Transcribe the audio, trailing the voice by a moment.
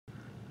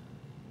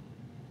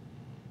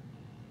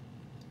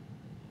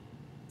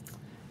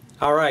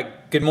All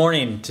right, good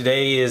morning.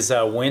 Today is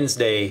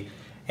Wednesday,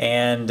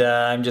 and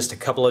I'm just a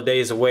couple of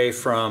days away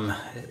from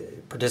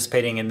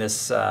participating in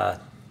this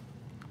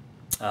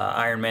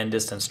Ironman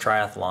distance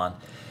triathlon.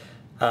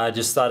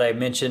 Just thought I'd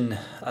mention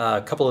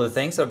a couple of the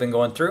things I've been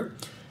going through.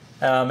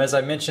 As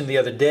I mentioned the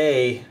other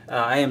day,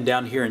 I am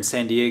down here in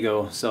San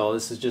Diego, so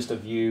this is just a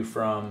view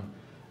from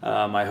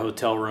my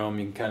hotel room.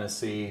 You can kind of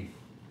see,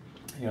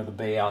 the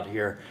bay out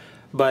here.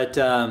 But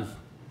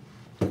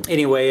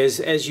anyway,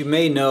 as you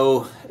may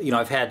know,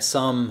 I've had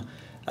some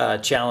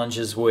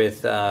challenges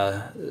with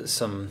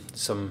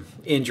some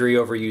injury,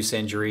 overuse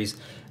injuries,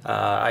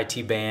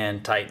 IT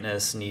band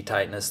tightness, knee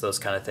tightness, those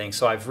kind of things.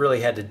 So I've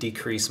really had to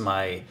decrease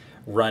my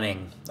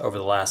running over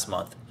the last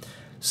month.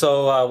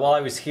 So while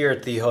I was here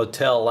at the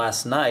hotel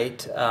last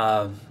night,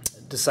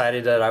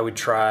 decided that I would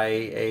try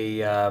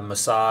a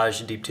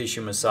massage, a deep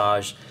tissue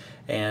massage,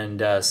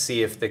 and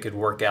see if they could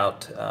work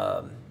out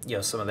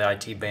some of the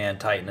IT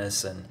band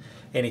tightness. And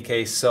any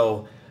case,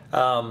 so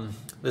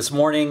this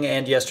morning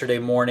and yesterday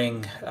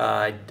morning,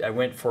 I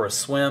went for a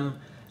swim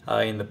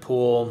in the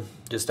pool,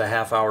 just a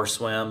half-hour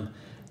swim,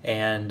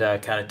 and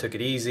kind of took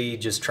it easy,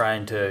 just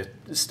trying to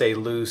stay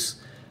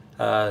loose.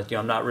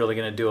 I'm not really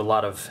going to do a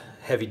lot of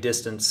heavy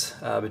distance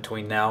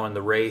between now and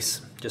the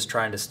race, just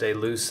trying to stay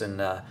loose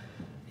and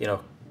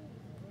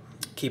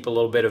keep a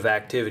little bit of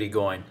activity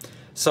going.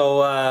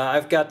 So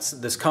I've got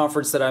this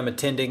conference that I'm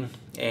attending,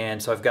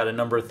 and so I've got a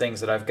number of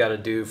things that I've got to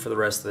do for the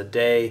rest of the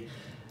day.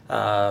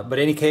 But in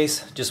any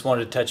case, just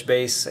wanted to touch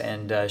base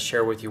and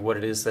share with you what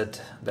it is that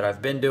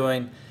I've been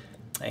doing,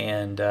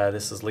 and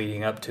this is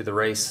leading up to the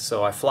race.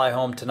 So I fly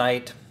home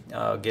tonight,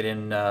 get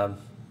in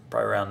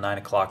probably around 9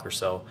 o'clock or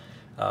so,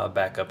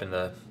 back up in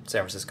the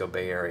San Francisco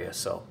Bay Area.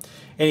 So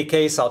in any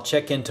case, I'll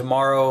check in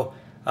tomorrow.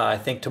 I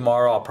think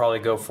tomorrow I'll probably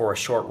go for a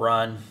short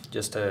run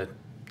just to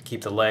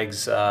keep the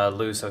legs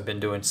loose. I've been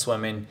doing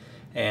swimming,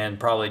 and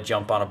probably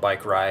jump on a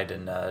bike ride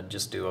and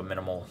just do a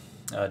minimal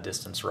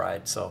distance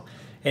ride. So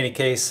in any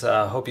case,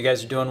 hope you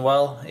guys are doing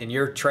well in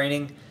your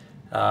training.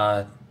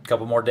 A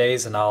couple more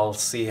days and I'll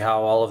see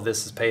how all of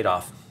this is paid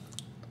off.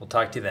 We'll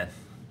talk to you then.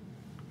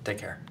 Take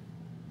care.